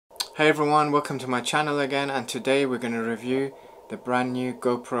Hey everyone, welcome to my channel again, and today we're going to review the brand new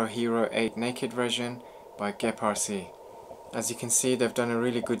GoPro Hero8 Naked version by GepRC. As you can see, they've done a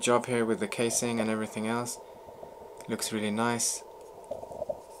really good job here with the casing and everything else. Looks really nice.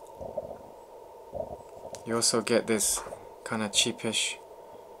 You also get this kind of cheapish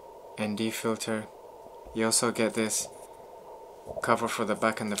ND filter. You also get this cover for the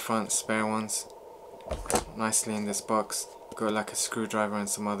back and the front, spare ones, nicely in this box. Got like a screwdriver and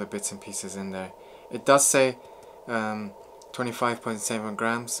some other bits and pieces in there. It does say 25.7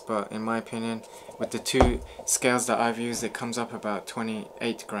 grams, but in my opinion, with the two scales that I've used, it comes up about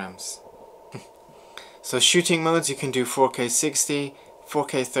 28 grams. So shooting modes, you can do 4K 60,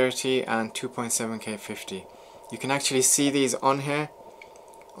 4K 30 and 2.7K 50. You can actually see these on here,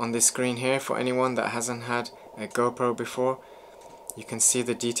 on this screen here, for anyone that hasn't had a GoPro before. You can see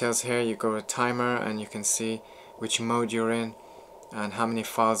the details here. You go a timer and you can see which mode you're in and how many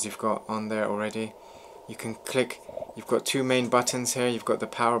files you've got on there already. You can click, you've got two main buttons here. You've got the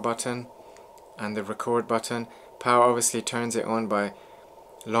power button and the record button. Power obviously turns it on by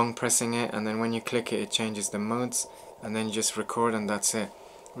long pressing it, and then when you click it, it changes the modes, and then you just record and that's it.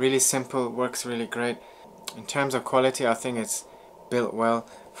 Really simple, works really great. In terms of quality, I think it's built well.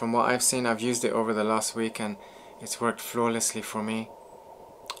 From what I've seen, I've used it over the last week and it's worked flawlessly for me.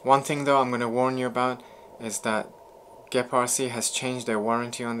 One thing though I'm going to warn you about is that GepRC has changed their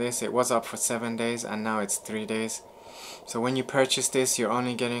warranty on this. It was up for 7 days and now it's 3 days. So when you purchase this, you're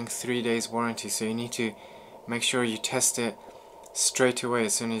only getting 3 days warranty, so you need to make sure you test it straight away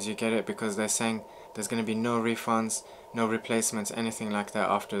as soon as you get it, because they're saying there's going to be no refunds, no replacements, anything like that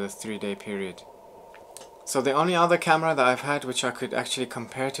after the 3-day period. So the only other camera that I've had which I could actually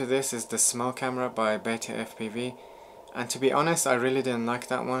compare to this is the small camera by Beta FPV, and to be honest, I really didn't like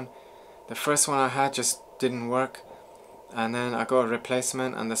that one. The first one I had just didn't work, and then I got a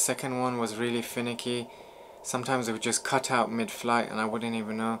replacement, and the second one was really finicky. Sometimes it would just cut out mid-flight and I wouldn't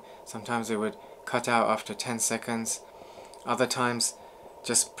even know. Sometimes it would cut out after 10 seconds. Other times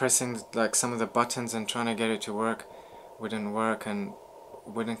just pressing like some of the buttons and trying to get it to work wouldn't work and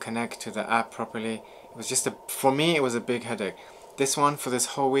wouldn't connect to the app properly. It was just for me it was a big headache. This one, for this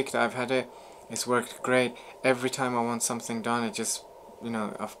whole week that I've had it, it's worked great. Every time I want something done, it just, you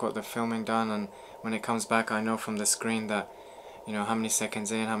know, I've got the filming done, and when it comes back, I know from the screen that, you know, how many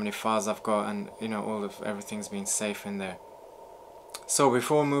seconds in, how many files I've got, and you know, everything's been safe in there. So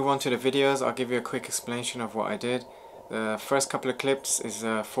before we move on to the videos, I'll give you a quick explanation of what I did. The first couple of clips is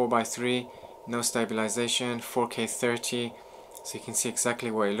 4x3, no stabilization, 4K 30, so you can see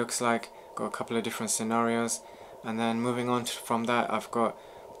exactly what it looks like. Got a couple of different scenarios, and then moving on from that, I've got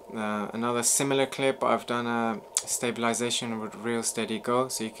another similar clip, but I've done a stabilization with Reelsteady Go,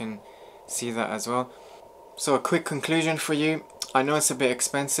 so you can see that as well. So a quick conclusion for you. I know it's a bit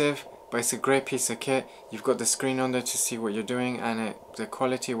expensive, but it's a great piece of kit. You've got the screen on there to see what you're doing, and the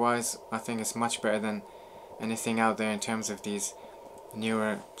quality wise, I think it's much better than anything out there in terms of these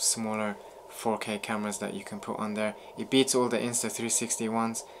newer, smaller 4K cameras that you can put on there. It beats all the Insta360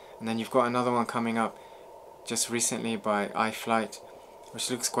 ones, and then you've got another one coming up just recently by iFlight, which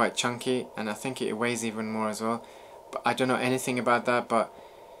looks quite chunky, and I think it weighs even more as well. But I don't know anything about that, but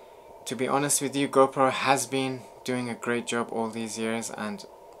to be honest with you, GoPro has been doing a great job all these years, and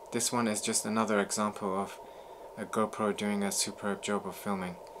this one is just another example of a GoPro doing a superb job of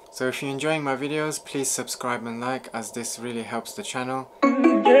filming. So if you're enjoying my videos, please subscribe and like, as this really helps the channel.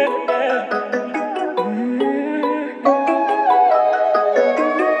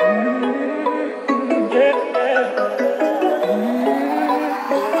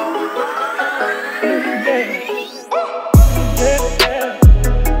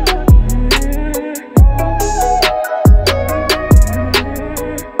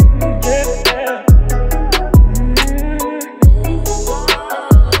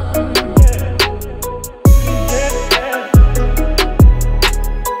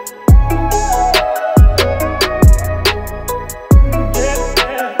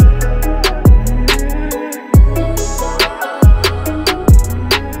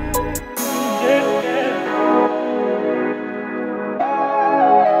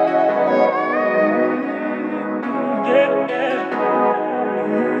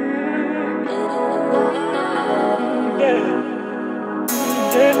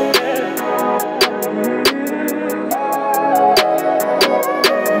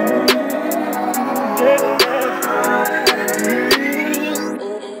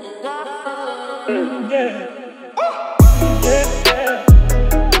 Yeah.